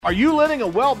Are you living a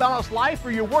well-balanced life, or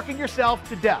you're working yourself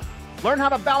to death? Learn how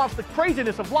to balance the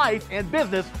craziness of life and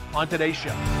business on today's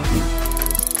show.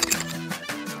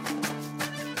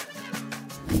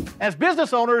 As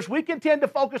business owners, we can tend to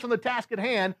focus on the task at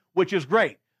hand, which is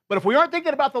great. But if we aren't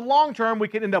thinking about the long term, we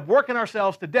can end up working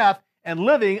ourselves to death and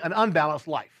living an unbalanced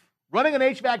life. Running an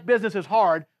HVAC business is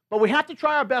hard, but we have to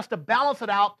try our best to balance it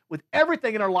out with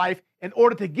everything in our life in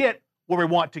order to get where we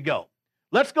want to go.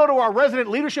 Let's go to our resident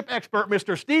leadership expert,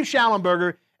 Mr. Steve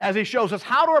Shallenberger, as he shows us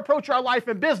how to approach our life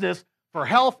and business for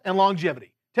health and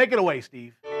longevity. Take it away,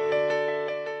 Steve.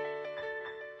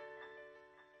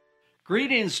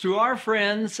 Greetings to our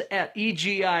friends at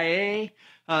EGIA,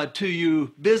 to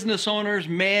you business owners,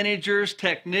 managers,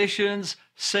 technicians,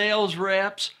 sales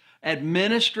reps,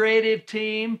 administrative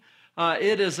team.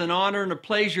 It is an honor and a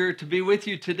pleasure to be with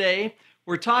you today.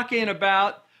 We're talking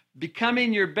about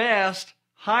becoming your best,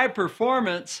 high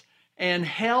performance, and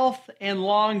health and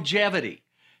longevity.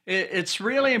 It's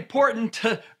really important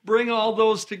to bring all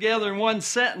those together in one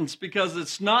sentence, because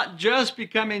it's not just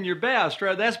becoming your best,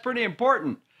 right? That's pretty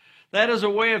important. That is a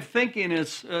way of thinking,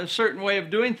 it's a certain way of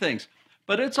doing things.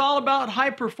 But it's all about high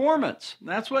performance.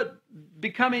 That's what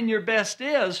becoming your best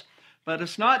is. But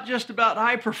it's not just about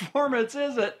high performance,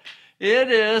 is it?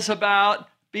 It is about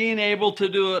being able to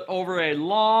do it over a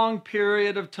long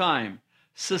period of time,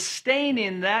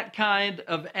 sustaining that kind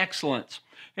of excellence.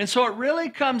 And so it really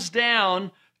comes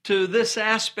down to this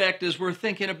aspect as we're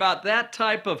thinking about that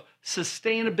type of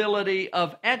sustainability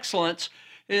of excellence,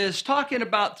 is talking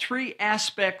about three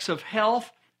aspects of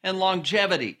health and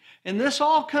longevity. And this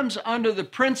all comes under the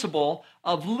principle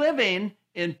of living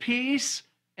in peace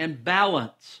and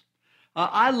balance.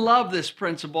 I love this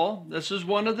principle. This is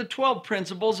one of the 12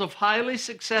 principles of highly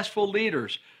successful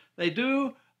leaders. They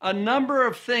do a number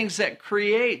of things that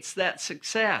creates that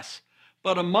success.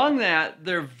 But among that,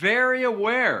 they're very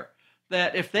aware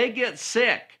that if they get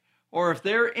sick, or if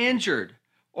they're injured,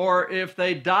 or if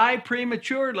they die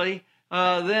prematurely,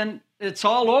 then it's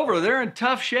all over. They're in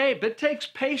tough shape. It takes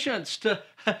patience to,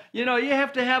 you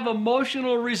have to have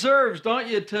emotional reserves, don't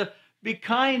you, to be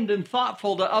kind and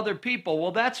thoughtful to other people.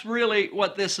 Well, that's really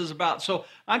what this is about. So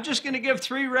I'm just going to give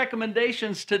 3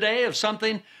 recommendations today of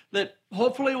something that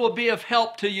hopefully will be of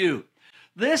help to you.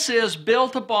 This is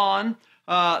built upon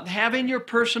having your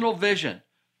personal vision,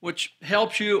 which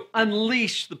helps you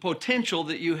unleash the potential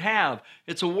that you have.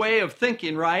 It's a way of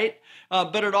thinking, right?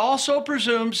 But it also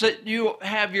presumes that you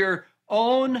have your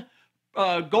own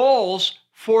goals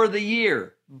for the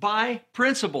year by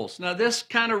principles. Now, this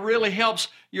kind of really helps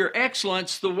your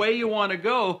excellence, the way you want to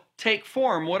go, take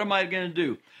form. What am I going to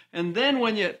do? And then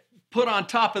when you put on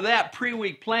top of that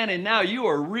pre-week planning, now you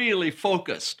are really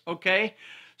focused, okay?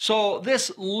 So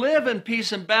this live in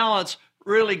peace and balance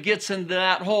really gets into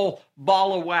that whole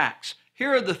ball of wax.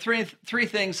 Here are the three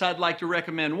things I'd like to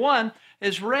recommend. One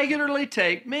is regularly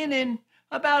take, meaning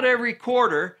about every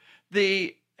quarter,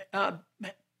 the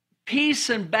peace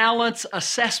and balance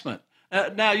assessment.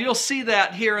 Now you'll see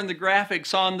that here in the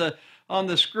graphics on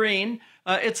the screen.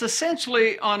 It's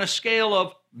essentially on a scale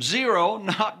of 0,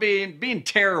 not being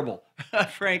terrible,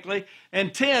 frankly,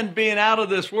 and 10 being out of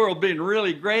this world, being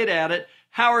really great at it.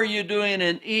 How are you doing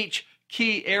in each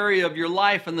key area of your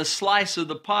life and the slice of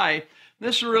the pie?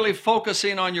 This is really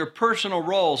focusing on your personal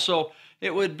role. So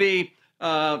it would be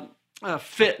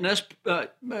fitness,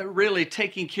 really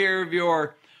taking care of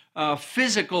your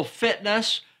physical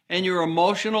fitness and your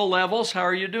emotional levels. How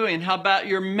are you doing? How about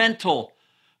your mental?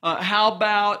 How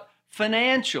about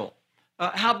financial?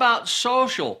 How about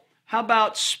social? How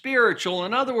about spiritual?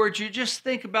 In other words, you just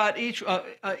think about each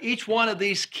one of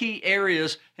these key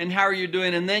areas and how are you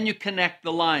doing, and then you connect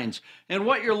the lines. And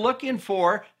what you're looking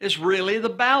for is really the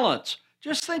balance.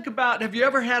 Just think about, have you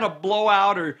ever had a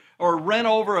blowout or run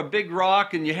over a big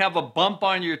rock and you have a bump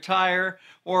on your tire,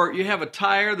 or you have a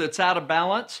tire that's out of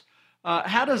balance?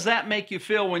 How does that make you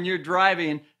feel when you're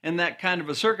driving in that kind of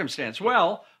a circumstance?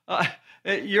 Well,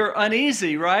 you're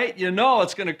uneasy, right? You know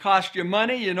it's going to cost you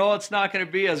money. You know it's not going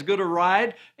to be as good a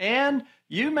ride. And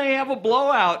you may have a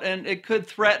blowout, and it could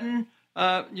threaten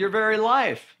your very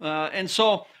life. And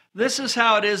so this is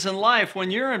how it is in life.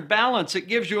 When you're in balance, it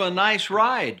gives you a nice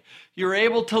ride. You're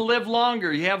able to live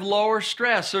longer. You have lower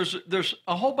stress. There's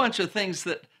a whole bunch of things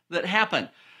that happen.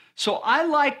 So I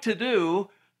like to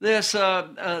do this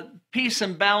peace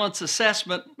and balance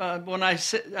assessment. When I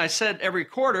said every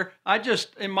quarter, I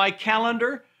just, in my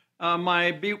calendar,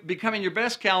 my Becoming Your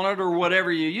Best calendar, or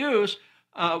whatever you use,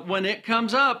 when it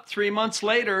comes up 3 months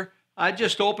later, I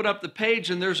just open up the page,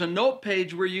 and there's a note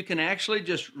page where you can actually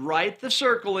just write the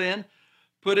circle in,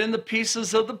 put in the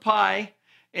pieces of the pie,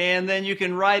 and then you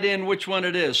can write in which one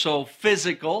it is. So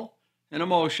physical and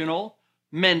emotional,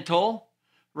 mental,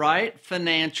 right?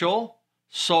 Financial,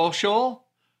 social,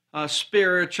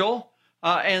 spiritual.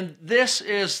 And this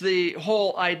is the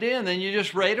whole idea. And then you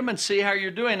just rate them and see how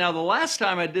you're doing. Now, the last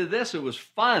time I did this, it was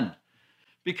fun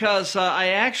because I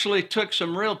actually took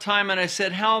some real time and I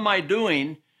said, how am I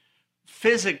doing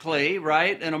physically,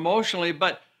 right? And emotionally,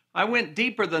 but I went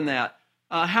deeper than that.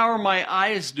 How are my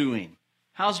eyes doing?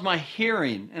 How's my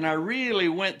hearing? And I really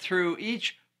went through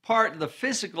each part of the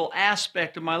physical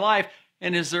aspect of my life.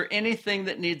 And is there anything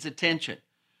that needs attention?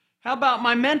 How about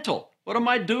my mental? What am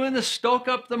I doing to stoke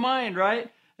up the mind,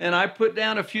 right? And I put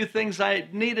down a few things I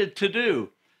needed to do.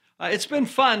 It's been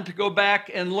fun to go back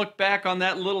and look back on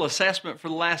that little assessment for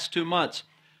the last 2 months.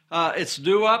 It's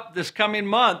due up this coming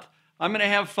month. I'm going to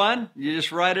have fun. You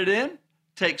just write it in.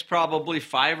 Takes probably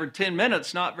 5 or 10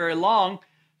 minutes, not very long.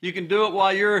 You can do it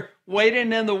while you're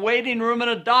waiting in the waiting room in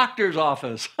a doctor's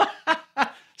office.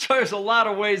 So there's a lot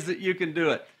of ways that you can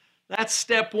do it. That's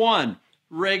step 1.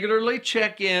 Regularly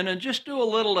check in and just do a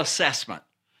little assessment.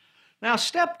 Now,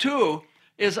 step 2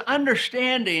 is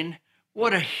understanding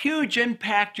what a huge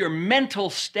impact your mental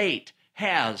state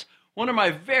has. One of my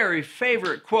very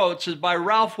favorite quotes is by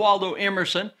Ralph Waldo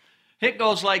Emerson. It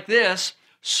goes like this: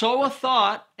 sow a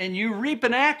thought and you reap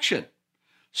an action.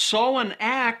 Sow an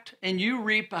act and you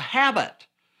reap a habit.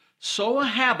 Sow a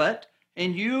habit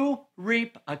and you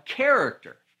reap a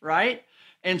character, right?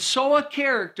 And sow a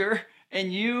character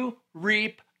and you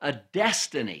reap a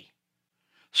destiny.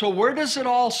 So where does it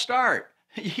all start?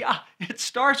 Yeah, it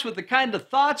starts with the kind of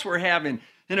thoughts we're having.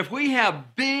 And if we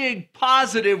have big,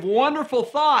 positive, wonderful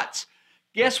thoughts,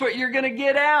 guess what you're going to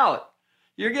get out?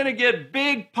 You're going to get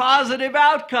big, positive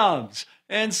outcomes.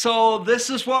 And so this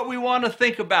is what we want to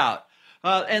think about.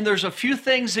 And there's a few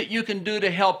things that you can do to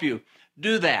help you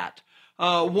do that.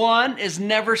 One is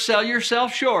never sell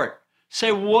yourself short.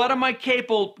 Say, what am I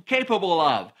capable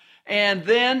of? And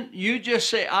then you just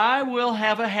say, I will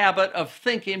have a habit of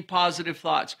thinking positive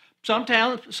thoughts.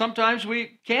 Sometimes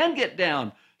we can get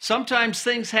down. Sometimes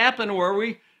things happen where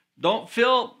we don't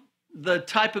feel the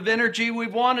type of energy we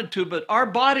wanted to, but our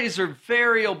bodies are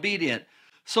very obedient.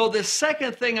 So the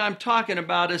second thing I'm talking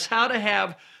about is how to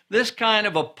have this kind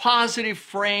of a positive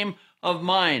frame of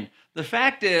mind. The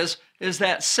fact is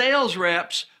that sales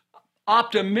reps,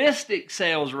 optimistic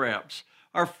sales reps,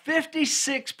 are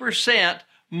 56%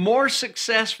 more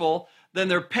successful than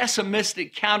their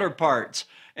pessimistic counterparts.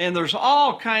 And there's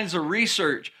all kinds of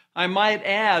research. I might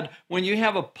add, when you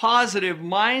have a positive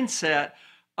mindset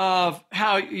of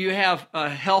how you have a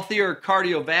healthier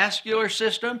cardiovascular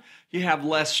system, you have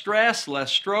less stress,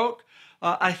 less stroke.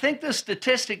 I think the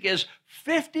statistic is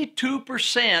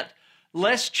 52%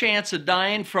 less chance of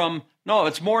dying from, no,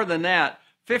 it's more than that,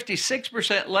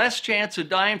 56% less chance of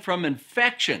dying from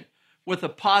infection with a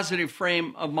positive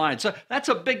frame of mind. So that's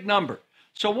a big number.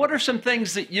 So what are some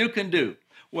things that you can do?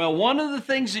 Well, one of the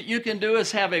things that you can do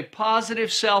is have a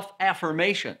positive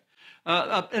self-affirmation.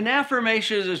 An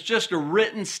affirmation is just a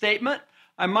written statement.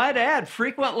 I might add,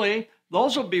 frequently,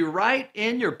 those will be right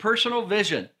in your personal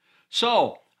vision.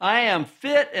 So, I am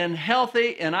fit and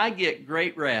healthy and I get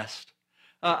great rest.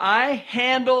 I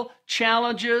handle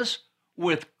challenges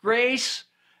with grace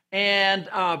and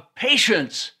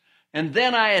patience, and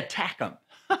then I attack them.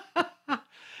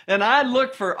 And I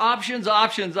look for options.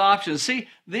 See,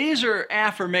 these are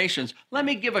affirmations. Let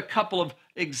me give a couple of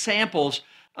examples.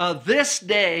 This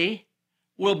day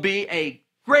will be a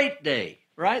great day,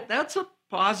 right? That's a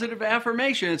positive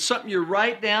affirmation. It's something you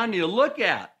write down, you look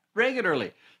at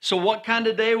regularly. So what kind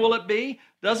of day will it be?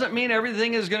 Doesn't mean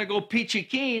everything is going to go peachy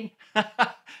keen.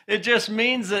 It just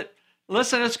means that,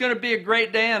 listen, it's going to be a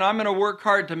great day and I'm going to work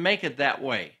hard to make it that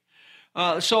way.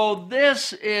 So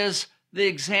this is the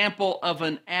example of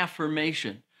an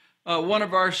affirmation. One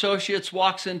of our associates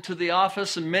walks into the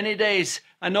office and many days,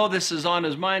 I know this is on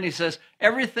his mind, he says,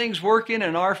 everything's working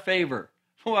in our favor.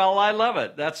 Well, I love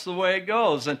it. That's the way it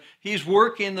goes. And he's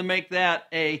working to make that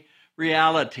a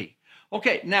reality.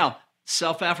 Okay, now,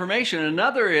 self-affirmation.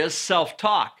 Another is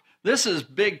self-talk. This is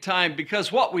big time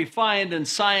because what we find, and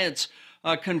science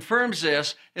confirms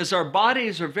this, is our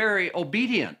bodies are very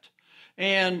obedient.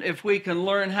 And if we can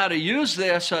learn how to use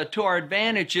this to our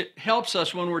advantage, it helps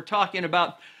us when we're talking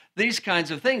about these kinds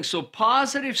of things. So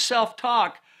positive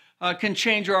self-talk can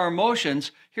change our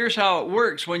emotions. Here's how it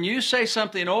works. When you say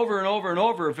something over and over and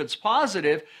over, if it's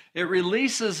positive, it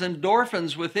releases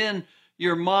endorphins within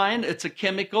your mind. It's a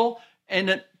chemical, and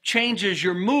it changes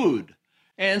your mood.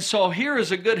 And so here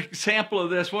is a good example of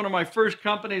this. One of my first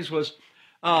companies was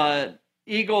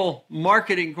Eagle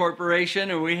Marketing Corporation,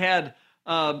 and we had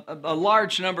a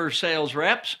large number of sales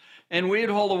reps, and we'd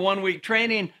hold a 1-week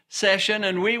training session,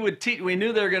 and we would teach. We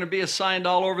knew they were going to be assigned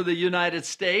all over the United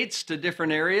States to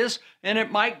different areas, and it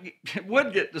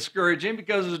would get discouraging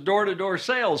because it was door-to-door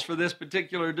sales for this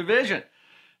particular division.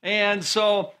 And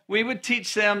so we would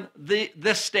teach them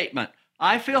this statement: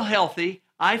 I feel healthy,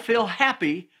 I feel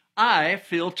happy, I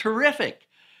feel terrific.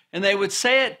 And they would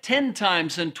say it 10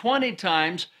 times and 20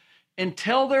 times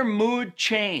until their mood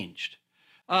changed.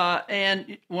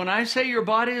 And when I say your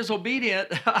body is obedient,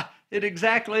 it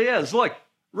exactly is. Look,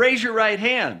 raise your right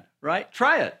hand, right?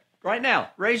 Try it right now.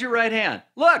 Raise your right hand.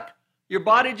 Look, your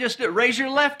body just did. Raise your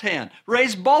left hand.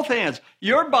 Raise both hands.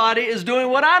 Your body is doing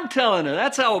what I'm telling it.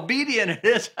 That's how obedient it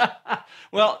is.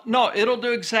 Well, no, it'll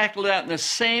do exactly that. And the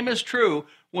same is true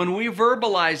when we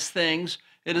verbalize things.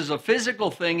 It is a physical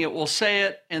thing. It will say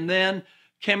it, and then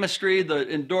chemistry, the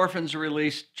endorphins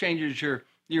released, changes your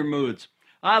moods.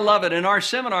 I love it. In our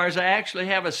seminars, I actually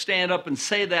have us stand up and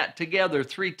say that together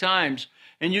 3 times,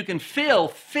 and you can feel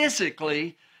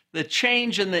physically the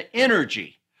change in the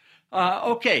energy.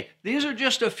 Okay, these are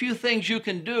just a few things you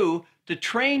can do to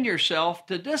train yourself,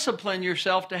 to discipline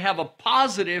yourself, to have a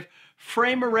positive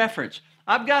frame of reference.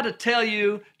 I've got to tell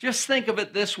you, just think of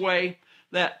it this way,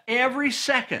 that every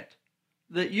second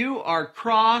that you are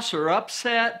cross or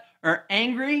upset or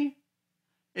angry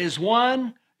is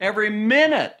one. Every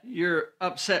minute you're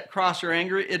upset, cross, or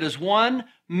angry, it is 1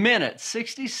 minute,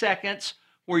 60 seconds,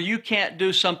 where you can't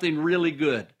do something really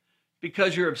good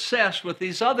because you're obsessed with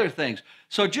these other things.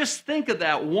 So just think of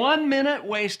that, 1 minute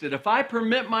wasted. If I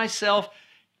permit myself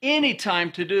any time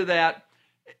to do that,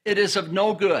 it is of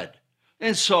no good.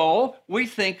 And so we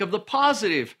think of the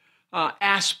positive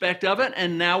aspect of it,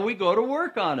 and now we go to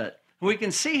work on it. We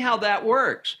can see how that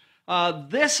works.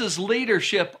 This is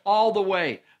leadership all the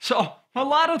way. So a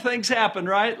lot of things happen,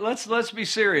 right? Let's be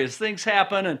serious. Things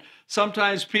happen, and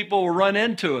sometimes people will run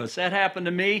into us. That happened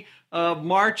to me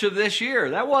March of this year.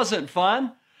 That wasn't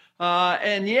fun.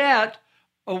 And yet,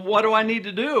 what do I need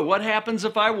to do? What happens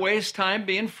if I waste time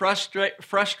being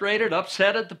frustrated,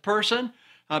 upset at the person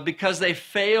because they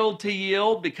failed to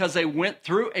yield, because they went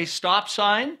through a stop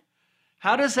sign?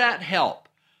 How does that help?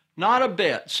 Not a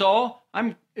bit. So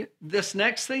this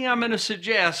next thing I'm going to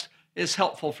suggest is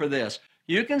helpful for this.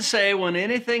 You can say, when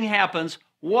anything happens,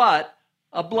 what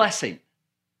a blessing.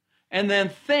 And then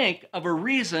think of a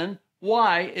reason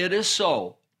why it is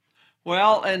so.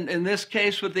 Well, and in this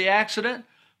case with the accident,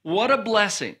 what a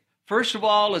blessing. First of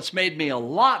all, it's made me a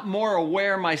lot more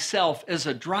aware myself as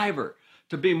a driver,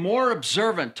 to be more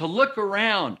observant, to look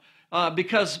around,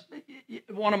 because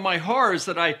one of my horrors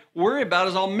that I worry about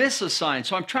is I'll miss a sign.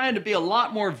 So I'm trying to be a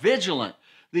lot more vigilant.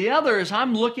 The other is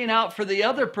I'm looking out for the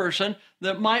other person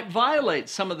that might violate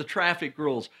some of the traffic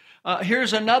rules.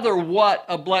 Here's another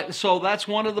so that's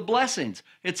one of the blessings.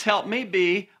 It's helped me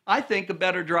be, I think, a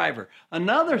better driver.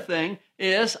 Another thing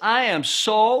is I am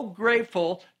so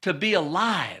grateful to be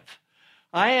alive.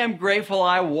 I am grateful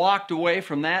I walked away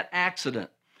from that accident.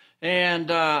 And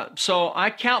so I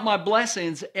count my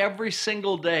blessings every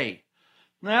single day.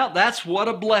 Now, that's what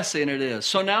a blessing it is.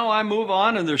 So now I move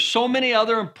on, and there's so many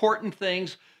other important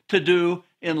things to do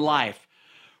in life.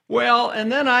 Well,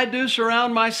 and then I do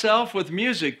surround myself with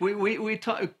music. We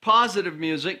talk positive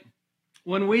music.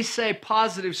 When we say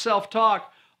positive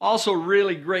self-talk, also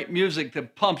really great music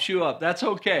that pumps you up. That's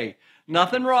okay.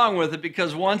 Nothing wrong with it,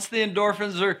 because once the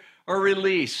endorphins are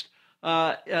released,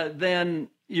 then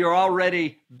you're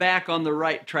already back on the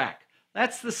right track.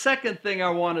 That's the second thing I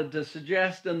wanted to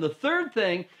suggest. And the third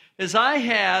thing is I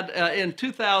had, in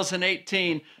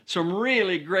 2018, some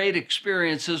really great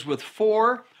experiences with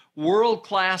 4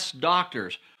 world-class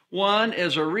doctors. One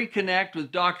is a reconnect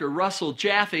with Dr. Russell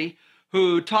Jaffe,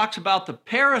 who talks about the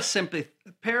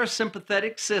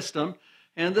parasympathetic system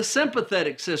and the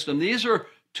sympathetic system. These are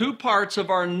 2 parts of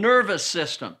our nervous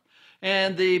system.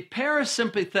 And the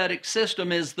parasympathetic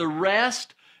system is the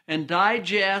rest and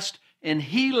digest and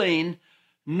healing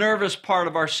nervous part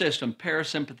of our system,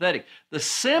 parasympathetic. The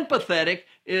sympathetic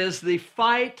is the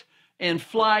fight and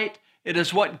flight. It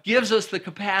is what gives us the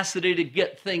capacity to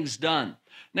get things done.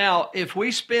 Now, if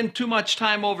we spend too much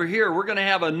time over here, we're going to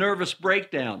have a nervous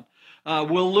breakdown.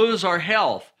 We'll lose our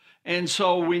health. And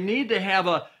so we need to have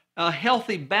a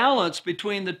healthy balance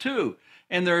between the two.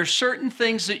 And there are certain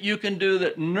things that you can do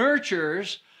that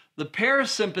nurtures the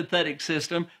parasympathetic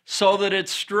system so that it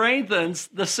strengthens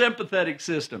the sympathetic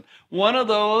system. One of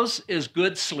those is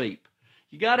good sleep.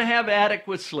 You got to have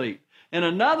adequate sleep. And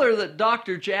another that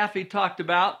Dr. Jaffe talked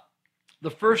about, the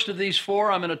first of these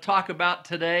 4 I'm going to talk about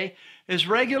today, is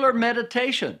regular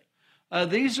meditation.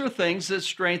 These are things that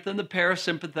strengthen the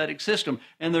parasympathetic system.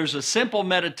 And there's a simple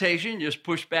meditation. You just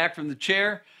push back from the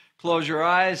chair, close your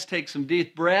eyes, take some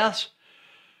deep breaths,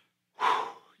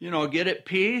 get at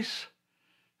peace.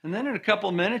 And then in a couple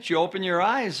of minutes, you open your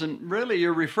eyes and really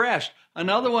you're refreshed.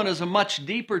 Another one is a much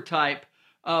deeper type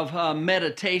of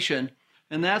meditation.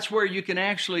 And that's where you can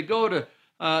actually go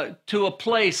to a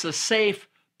place, a safe,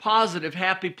 positive,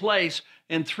 happy place.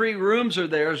 And 3 rooms are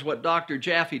there, is what Dr.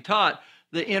 Jaffe taught: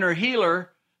 the inner healer,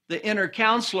 the inner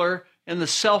counselor, and the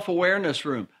self-awareness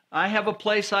room. I have a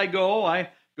place I go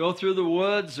through the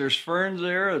woods. There's ferns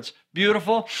there. It's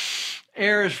beautiful.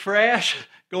 Air is fresh.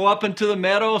 Go up into the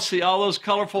meadow, see all those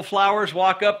colorful flowers,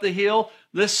 walk up the hill.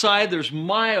 This side, there's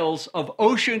miles of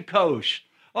ocean coast.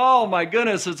 Oh my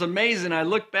goodness, it's amazing. I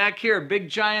look back here, big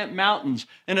giant mountains,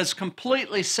 and it's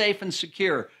completely safe and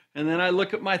secure. And then I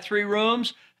look at my 3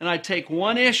 rooms, and I take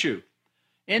one issue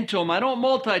into them. I don't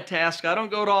multitask. I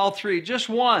don't go to all 3, just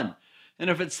one. And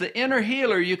if it's the inner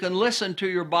healer, you can listen to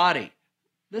your body.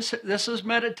 This is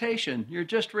meditation. You're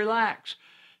just relaxed,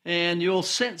 and you'll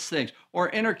sense things. Or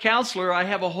inner counselor, I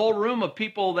have a whole room of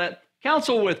people that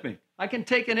counsel with me. I can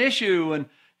take an issue,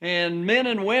 and men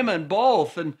and women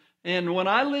both. And when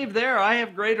I leave there, I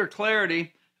have greater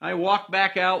clarity. I walk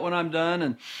back out when I'm done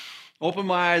and open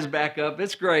my eyes back up.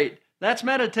 It's great. That's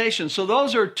meditation. So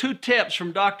those are 2 tips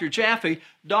from Dr. Jaffe.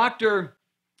 Dr.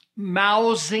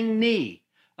 Mao Xingni.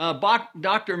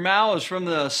 Dr. Mao is from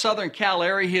the Southern Cal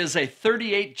area. He is a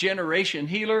 38th generation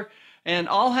healer. And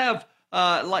I'll have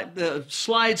like the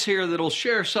slides here that'll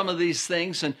share some of these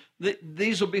things. And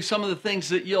these will be some of the things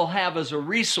that you'll have as a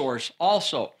resource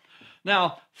also.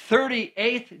 Now,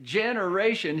 38th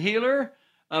generation healer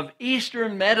of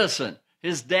Eastern medicine.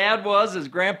 His dad was, his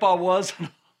grandpa was,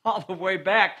 all the way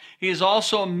back. He is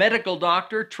also a medical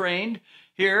doctor trained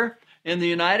here in the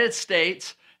United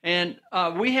States. And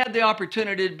we had the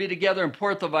opportunity to be together in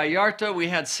Puerto Vallarta. We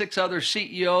had 6 other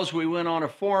CEOs. We went on a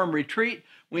forum retreat.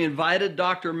 We invited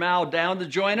Dr. Mao down to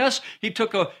join us. He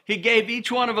gave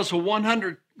each one of us a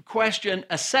 100-question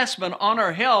assessment on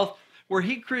our health, where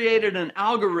he created an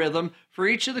algorithm for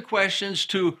each of the questions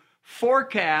to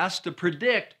forecast, to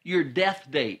predict your death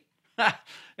date.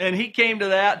 And he came to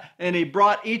that, and he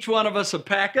brought each one of us a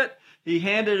packet. He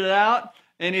handed it out,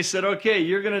 and he said, okay,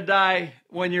 you're going to die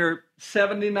when you're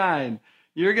 79.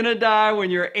 You're going to die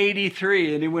when you're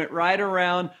 83. And he went right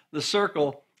around the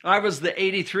circle. I was the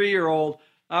 83-year-old.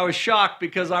 I was shocked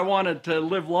because I wanted to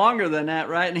live longer than that,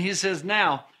 right? And he says,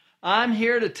 now, I'm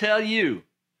here to tell you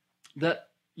that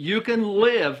you can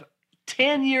live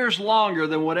 10 years longer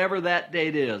than whatever that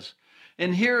date is.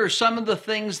 And here are some of the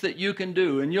things that you can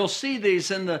do. And you'll see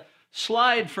these in the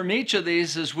slide from each of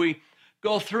these as we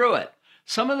go through it.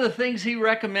 Some of the things he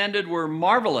recommended were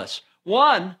marvelous.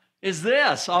 One is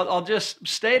this. I'll just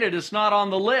state it. It's not on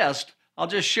the list. I'll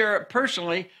just share it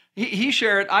personally. He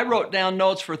shared it. I wrote down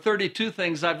notes for 32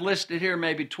 things. I've listed here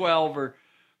maybe 12 or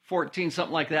 14,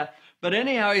 something like that. But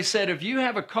anyhow, he said, if you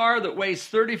have a car that weighs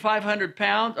 3,500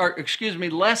 pounds,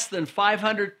 less than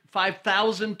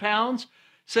 5,000 pounds,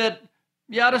 said,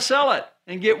 you ought to sell it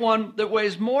and get one that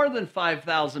weighs more than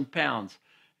 5,000 pounds.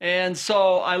 And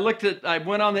so I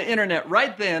went on the internet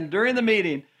right then during the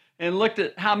meeting and looked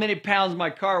at how many pounds my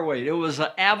car weighed. It was an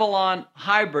Avalon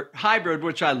hybrid,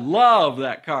 which I love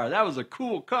that car. That was a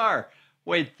cool car,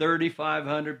 weighed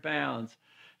 3,500 pounds.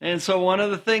 And so one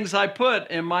of the things I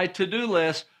put in my to-do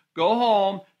list, go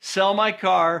home, sell my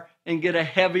car, and get a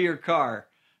heavier car.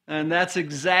 And that's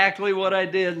exactly what I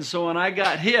did. And so when I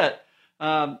got hit,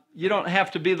 you don't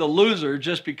have to be the loser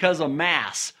just because of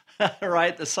mass,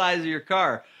 right? The size of your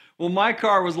car. Well, my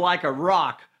car was like a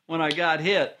rock when I got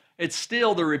hit. It's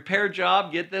still, the repair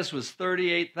job, get this, was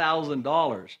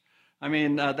 $38,000. I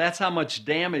mean, that's how much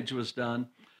damage was done.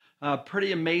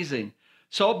 Pretty amazing.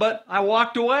 So, but I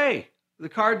walked away. The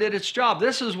car did its job.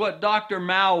 This is what Dr.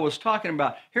 Mao was talking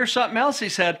about. Here's something else he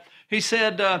said. He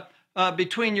said,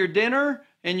 between your dinner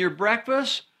and your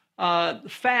breakfast,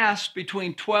 fast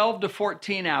between 12 to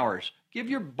 14 hours. Give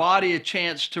your body a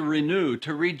chance to renew,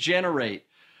 to regenerate.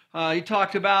 He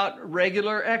talked about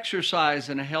regular exercise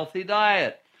and a healthy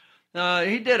diet.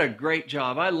 He did a great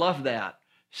job. I love that.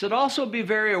 He said also be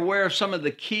very aware of some of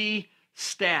the key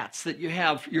stats that you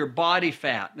have, your body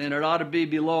fat, and it ought to be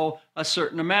below a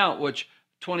certain amount, which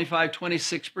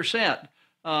 26%.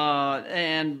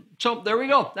 And so there we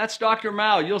go. That's Dr.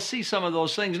 Mao. You'll see some of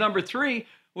those things. Number 3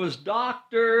 was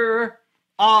Dr.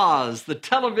 Oz, the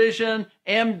television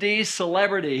MD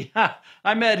celebrity.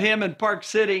 I met him in Park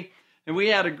City, and we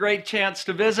had a great chance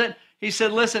to visit. He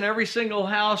said, listen, every single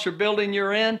house or building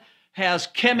you're in has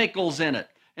chemicals in it.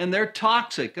 and they're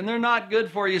toxic and they're not good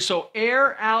for you. So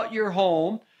air out your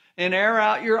home and air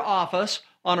out your office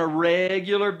on a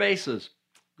regular basis.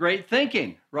 Great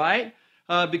thinking, right?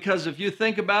 Because if you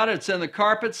think about it, it's in the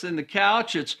carpets, in the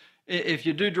couch. If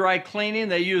you do dry cleaning,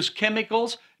 they use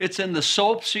chemicals. It's in the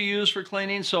soaps you use for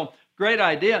cleaning. So great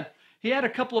idea. He had a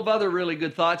couple of other really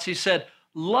good thoughts. He said,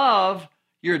 love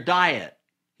your diet.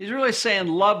 He's really saying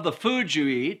love the food you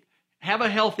eat, have a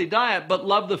healthy diet, but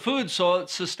love the food so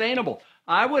it's sustainable.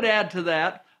 I would add to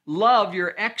that, love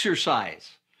your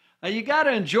exercise. You got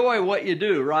to enjoy what you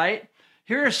do, right?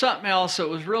 Here's something else that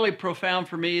was really profound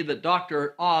for me that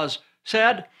Dr. Oz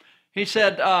said. He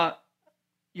said,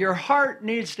 your heart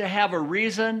needs to have a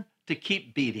reason to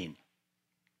keep beating.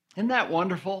 Isn't that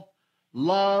wonderful?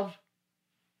 Love,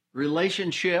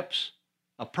 relationships,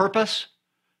 a purpose.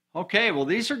 Okay, well,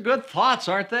 these are good thoughts,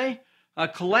 aren't they?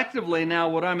 Collectively now,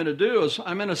 what I'm going to do is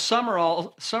I'm going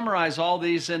to summarize all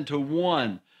these into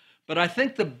one. But I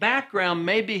think the background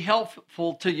may be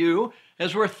helpful to you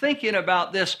as we're thinking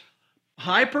about this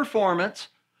high performance,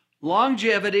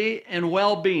 longevity, and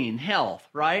well-being, health,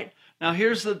 right? Now,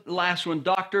 here's the last one,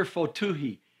 Dr.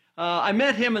 Fotouhi. I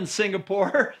met him in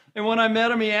Singapore, and when I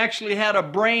met him, he actually had a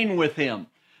brain with him.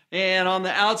 And on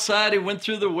the outside, he went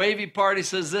through the wavy part. He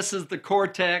says, this is the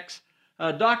cortex.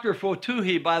 Dr.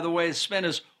 Fotouhi, by the way, has spent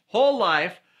his whole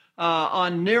life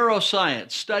on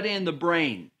neuroscience, studying the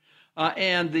brain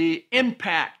and the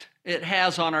impact it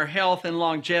has on our health and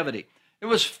longevity. It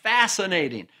was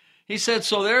fascinating. He said,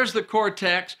 so there's the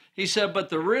cortex. He said, but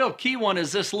the real key one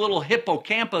is this little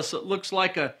hippocampus that looks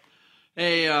like a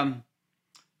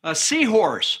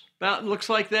seahorse. About looks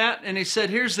like that. And he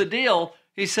said, here's the deal.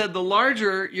 He said, the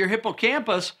larger your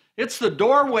hippocampus, it's the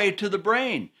doorway to the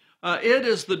brain. It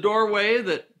is the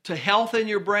doorway to health in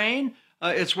your brain.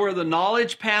 It's where the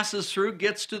knowledge passes through,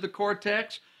 gets to the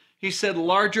cortex. He said,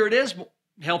 larger it is,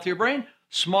 healthier brain.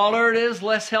 Smaller it is,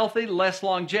 less healthy, less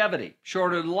longevity,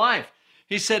 shorter the life.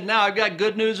 He said, now I've got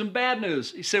good news and bad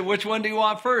news. He said, which one do you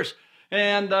want first?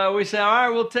 And we said, all right,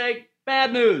 we'll take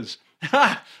bad news.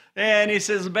 And he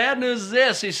says, the bad news is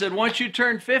this. He said, once you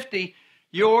turn 50,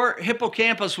 your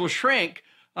hippocampus will shrink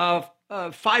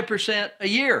 5% a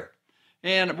year.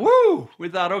 And woo, we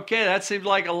thought, okay, that seems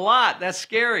like a lot. That's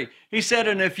scary. He said,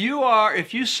 and if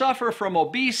you suffer from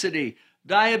obesity,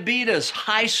 diabetes,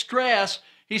 high stress,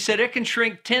 he said it can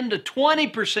shrink 10 to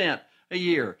 20% a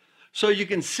year. So you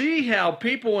can see how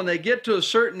people, when they get to a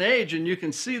certain age, and you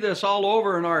can see this all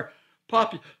over in our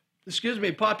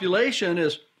population,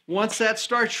 is once that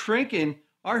starts shrinking,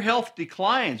 our health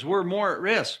declines. We're more at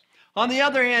risk. On the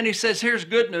other hand, he says, here's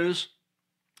good news.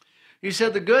 He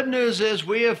said, the good news is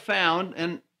we have found,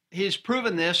 and he's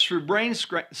proven this through brain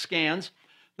scans,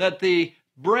 that the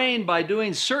brain, by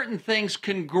doing certain things,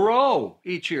 can grow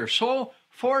each year. So,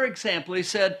 for example, he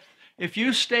said, if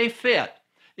you stay fit,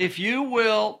 if you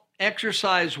will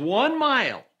exercise 1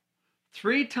 mile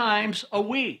 3 times a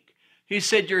week, he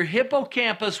said your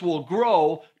hippocampus will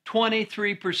grow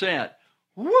 23%.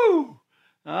 Woo!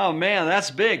 Oh man, that's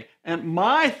big. And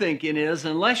my thinking is,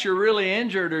 unless you're really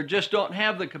injured or just don't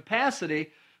have the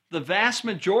capacity, the vast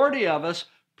majority of us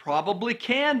probably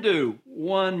can do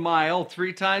 1 mile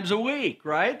 3 times a week,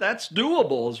 right? That's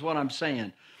doable is what I'm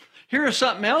saying. Here's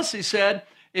something else he said.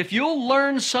 If you'll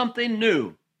learn something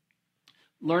new,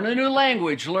 learn a new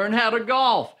language, learn how to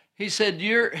golf, he said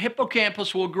your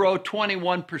hippocampus will grow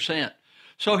 21%.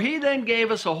 So he then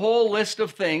gave us a whole list of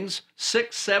things,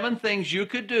 6, 7 things you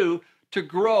could do to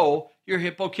grow your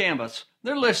hippocampus.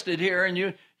 They're listed here, and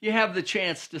you have the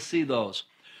chance to see those.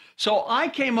 So I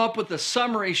came up with a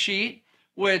summary sheet,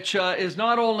 which is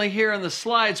not only here in the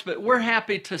slides, but we're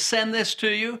happy to send this to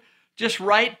you. Just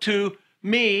write to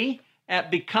me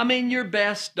at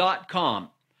becomingyourbest.com.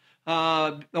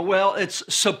 Well,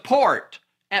 it's support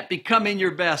at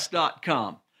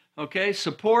becomingyourbest.com. Okay,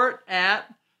 support at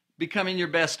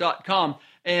becomingyourbest.com.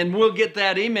 And we'll get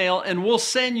that email, and we'll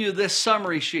send you this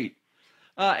summary sheet.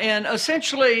 And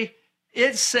essentially,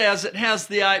 it says it has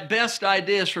the best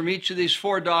ideas from each of these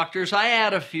 4 doctors. I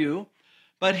add a few,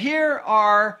 but here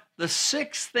are the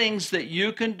 6 things that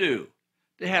you can do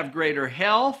to have greater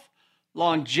health,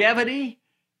 longevity,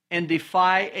 and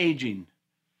defy aging.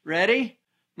 Ready?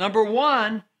 Number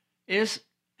 1 is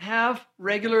have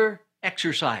regular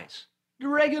exercise. Do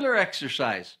regular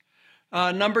exercise.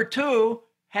 Number 2,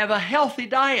 have a healthy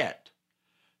diet.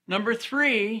 Number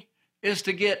 3 is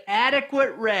to get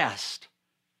adequate rest,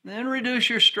 then reduce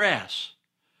your stress.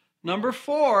 Number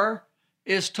 4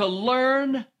 is to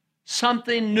learn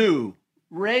something new.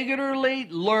 Regularly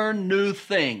learn new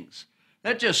things.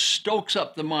 That just stokes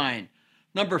up the mind.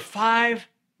 Number 5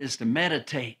 is to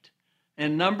meditate.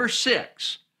 And number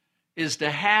 6 is to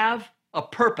have a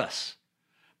purpose.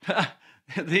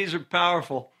 These are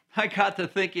powerful. I got to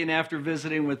thinking after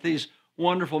visiting with these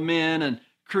wonderful men and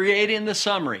creating the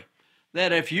summary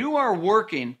that if you are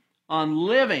working on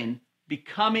living,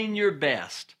 becoming your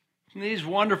best, these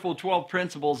wonderful 12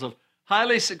 principles of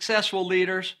highly successful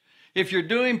leaders, if you're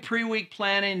doing pre-week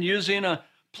planning using a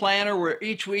planner where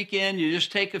each weekend you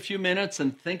just take a few minutes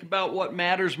and think about what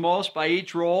matters most by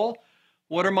each role,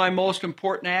 what are my most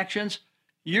important actions,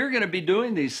 you're going to be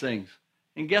doing these things.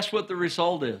 And guess what the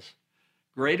result is?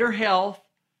 Greater health,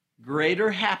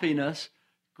 greater happiness,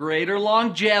 greater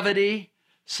longevity,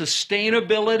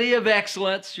 sustainability of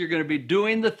excellence. You're going to be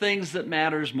doing the things that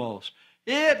matters most.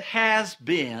 It has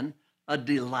been a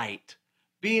delight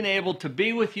being able to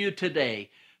be with you today.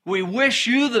 We wish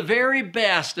you the very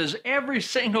best as every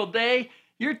single day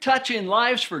you're touching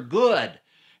lives for good.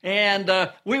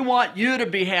 And we want you to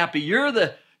be happy.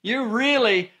 You're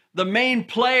really the main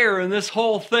player in this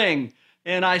whole thing.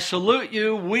 And I salute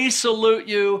you. We salute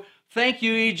you. Thank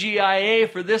you, EGIA,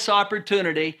 for this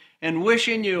opportunity and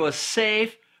wishing you a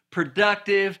safe,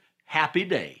 productive, happy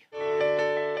day.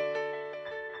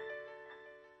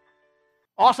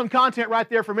 Awesome content right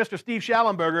there from Mr. Steve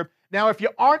Schallenberger. Now, if you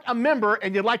aren't a member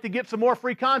and you'd like to get some more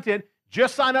free content,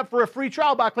 just sign up for a free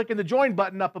trial by clicking the join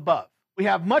button up above. We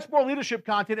have much more leadership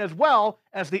content as well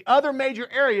as the other major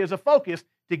areas of focus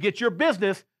to get your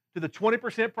business to the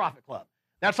 20% Profit Club.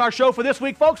 That's our show for this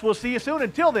week, folks. We'll see you soon.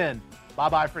 Until then,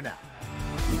 bye-bye for now.